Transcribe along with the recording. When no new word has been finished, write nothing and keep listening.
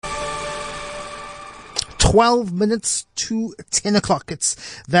12 minutes to 10 o'clock.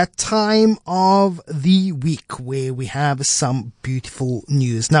 It's that time of the week where we have some beautiful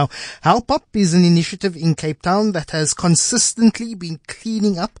news. Now, Help Up is an initiative in Cape Town that has consistently been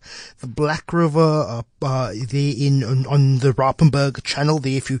cleaning up the Black River there on the Raapenberg channel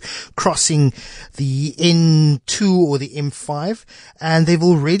there if you're crossing the N2 or the M5, and they've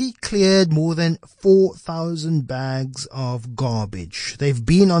already cleared more than 4,000 bags of garbage. They've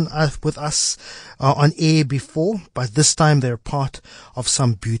been with us on air before, but this time they're part of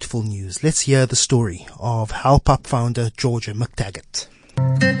some beautiful news. Let's hear the story of Help Up founder Georgia McTaggart.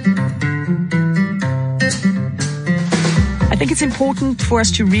 I think it's important for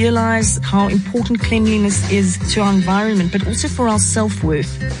us to realize how important cleanliness is to our environment, but also for our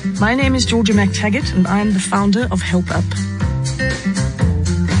self-worth. My name is Georgia McTaggart, and I'm the founder of Help Up.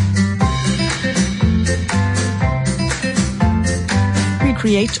 We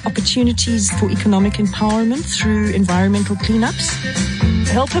create opportunities for economic empowerment through environmental cleanups.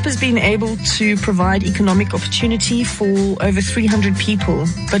 Help Up has been able to provide economic opportunity for over 300 people.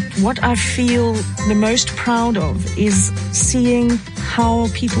 But what I feel the most proud of is seeing how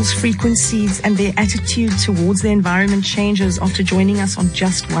people's frequencies and their attitude towards the environment changes after joining us on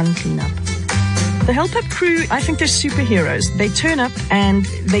just one cleanup. The Help Up crew, I think they're superheroes. They turn up and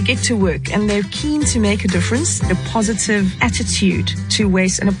they get to work, and they're keen to make a difference. A positive attitude to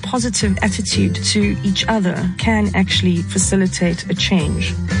waste and a positive attitude to each other can actually facilitate a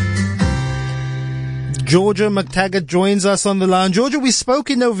change. Georgia McTaggart joins us on the line. Georgia, we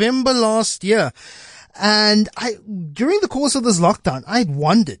spoke in November last year, and during the course of this lockdown, I'd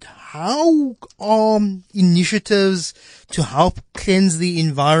wondered how are initiatives to help cleanse the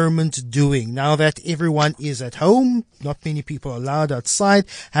environment doing now that everyone is at home, not many people allowed outside.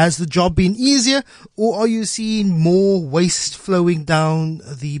 Has the job been easier, or are you seeing more waste flowing down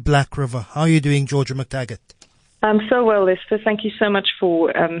the Black River? How are you doing, Georgia McTaggart? I'm so well, Lester. Thank you so much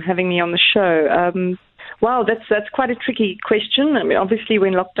for having me on the show. Wow, that's quite a tricky question. I mean, obviously,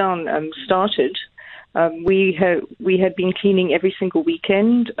 when lockdown started, we had been cleaning every single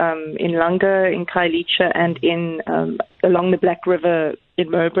weekend in Langa, in Khayelitsha, and in along the Black River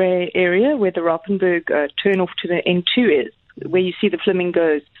in Mowbray area, where the Raapenberg turn off to the N2 is, where you see the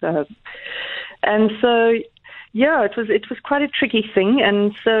flamingos. And so, yeah, it was quite a tricky thing,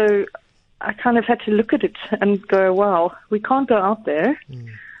 and so I kind of had to look at it and go, wow, we can't go out there.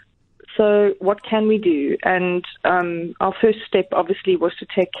 So what can we do? And our first step, obviously, was to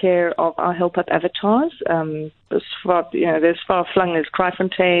take care of our Help Up avatars. As far flung as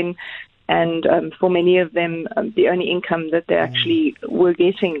Kraaifontein, and for many of them, the only income that they actually were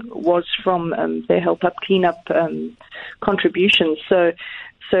getting was from their Help Up cleanup contributions.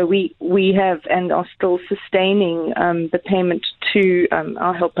 So we have and are still sustaining the payment to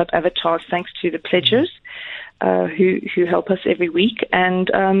our Help Up avatars, thanks to the pledgers who help us every week. And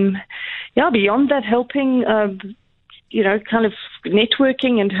beyond that, helping, kind of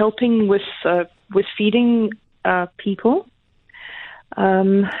networking and helping with feeding people.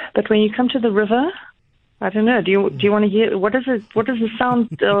 But when you come to the river, I don't know. Do you want to hear what is the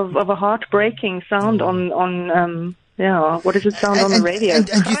sound of a heartbreaking sound on what does it sound on the radio? And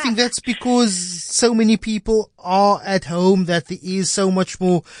do you think that's because so many people are at home that there is so much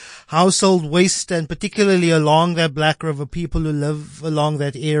more household waste, and particularly along that Black River, people who live along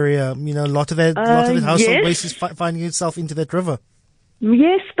that area, a lot of that household waste is finding itself into that river?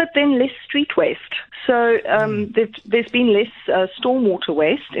 Yes, but then less street waste. So there's been less stormwater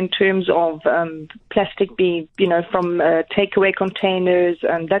waste in terms of plastic being, from takeaway containers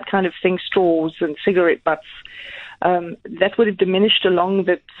and that kind of thing, straws and cigarette butts. That would have diminished along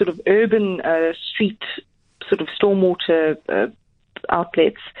the sort of urban street sort of stormwater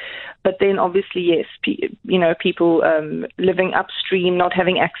outlets. But then obviously, yes, people living upstream, not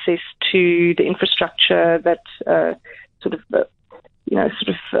having access to the infrastructure that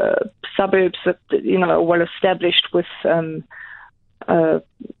suburbs that, are well established with, what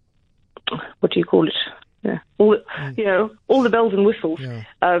do you call it? Yeah. All the bells and whistles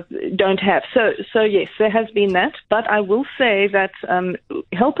don't have. So yes, there has been that. But I will say that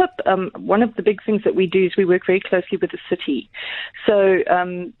Help Up, one of the big things that we do is we work very closely with the city. So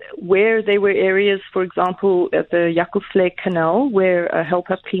where there were areas, for example, at the Yakulsley Canal, where Help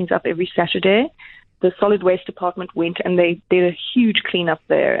Up cleans up every Saturday, the solid waste department went and they did a huge cleanup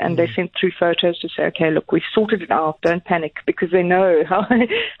there, and they sent through photos to say, okay, look, we've sorted it out, don't panic, because they know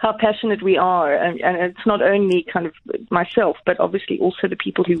how passionate we are. And it's not only kind of myself, but obviously also the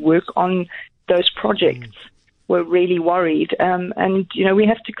people who work on those projects were really worried. And, we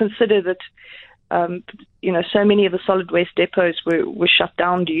have to consider that, so many of the solid waste depots were shut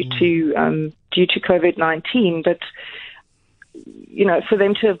down due to due to COVID-19, but for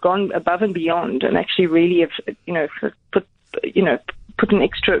them to have gone above and beyond and actually really have, put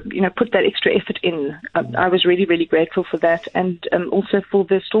that extra effort in. I was really, really grateful for that, and also for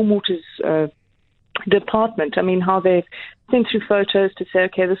the stormwaters department. I mean, how they've sent through photos to say,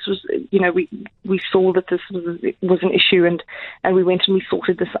 okay, this was, we saw that this was an issue, and we went and we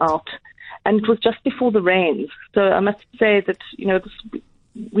sorted this out. And it was just before the rains. So I must say that,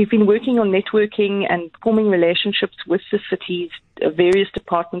 we've been working on networking and forming relationships with the city's various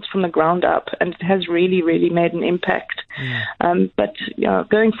departments from the ground up, and it has really, really made an impact. But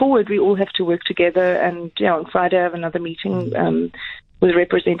going forward, we all have to work together, and on Friday I have another meeting with a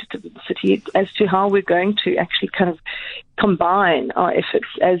representative of the city as to how we're going to actually kind of combine our efforts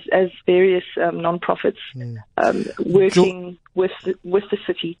as various non-profits working with the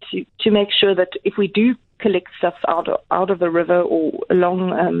city to make sure that if we do collect stuff out of a river or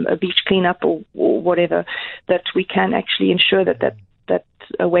along a beach cleanup or whatever, that we can actually ensure that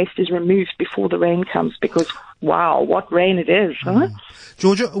waste is removed before the rain comes, because wow, what rain it is, huh?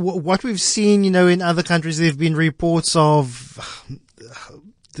 Georgia, what we've seen, in other countries, there have been reports of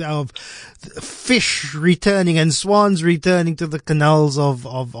fish returning and swans returning to the canals of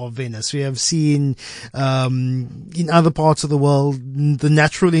Venice. We have seen in other parts of the world the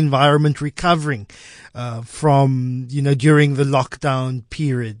natural environment recovering from during the lockdown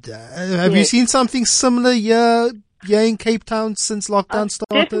period. Have you seen something similar here in Cape Town since lockdown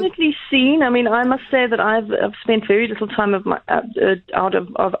started? Definitely seen. I mean, I must say that I've spent very little time of my out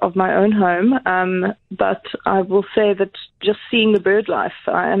of my own home, but I will say that just seeing the bird life,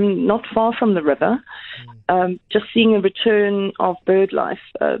 I am not far from the river, just seeing a return of bird life,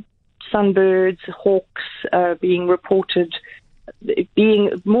 sunbirds, hawks being reported,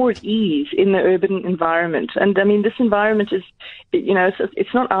 being more at ease in the urban environment. And I mean, this environment is,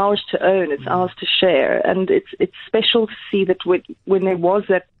 it's not ours to own, it's ours to share. And it's special to see that when there was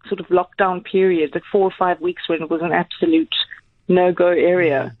that sort of lockdown period, that 4 or 5 weeks when it was an absolute no-go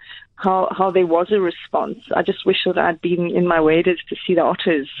area, how there was a response. I just wish that I'd been in my waders to see the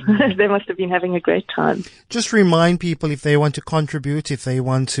otters. They must have been having a great time. Just remind people, if they want to contribute, if they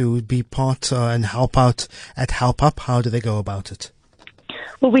want to be part and help out at Help Up, how do they go about it?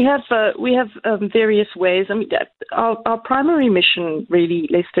 Well, we have various ways. I mean, our primary mission, really,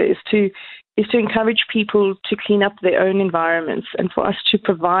 Lester, is to encourage people to clean up their own environments, and for us to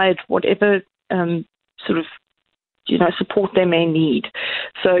provide whatever sort of support they may need.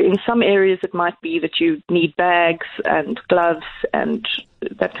 So in some areas it might be that you need bags and gloves and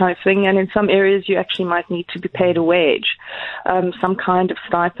that kind of thing, and in some areas you actually might need to be paid a wage, some kind of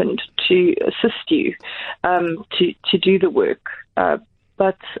stipend to assist you to do the work.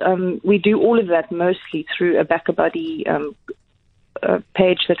 But we do all of that mostly through a BackaBuddy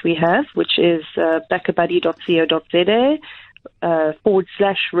page that we have, which is backabuddy.co.za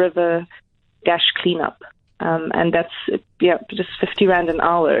 /river-cleanup. And that's, just 50 Rand an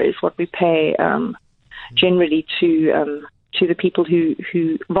hour is what we pay generally to the people who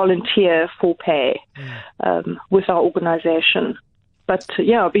volunteer for pay with our organization. But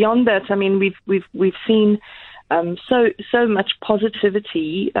beyond that, I mean, we've seen so much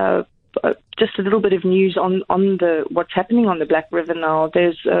positivity. Just a little bit of news on what's happening on the Black River now.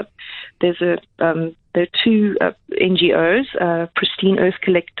 There are two NGOs, Pristine Earth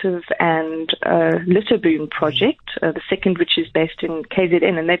Collective and Litter Boom Project, the second which is based in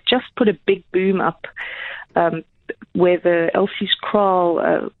KZN, and they've just put a big boom up where the Elsie's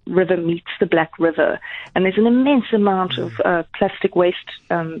Kraal River meets the Black River, and there's an immense amount of plastic waste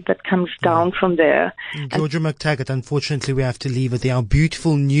that comes down from there. Georgia McTaggart, unfortunately we have to leave it there. Our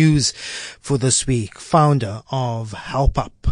beautiful news for this week, founder of Help Up.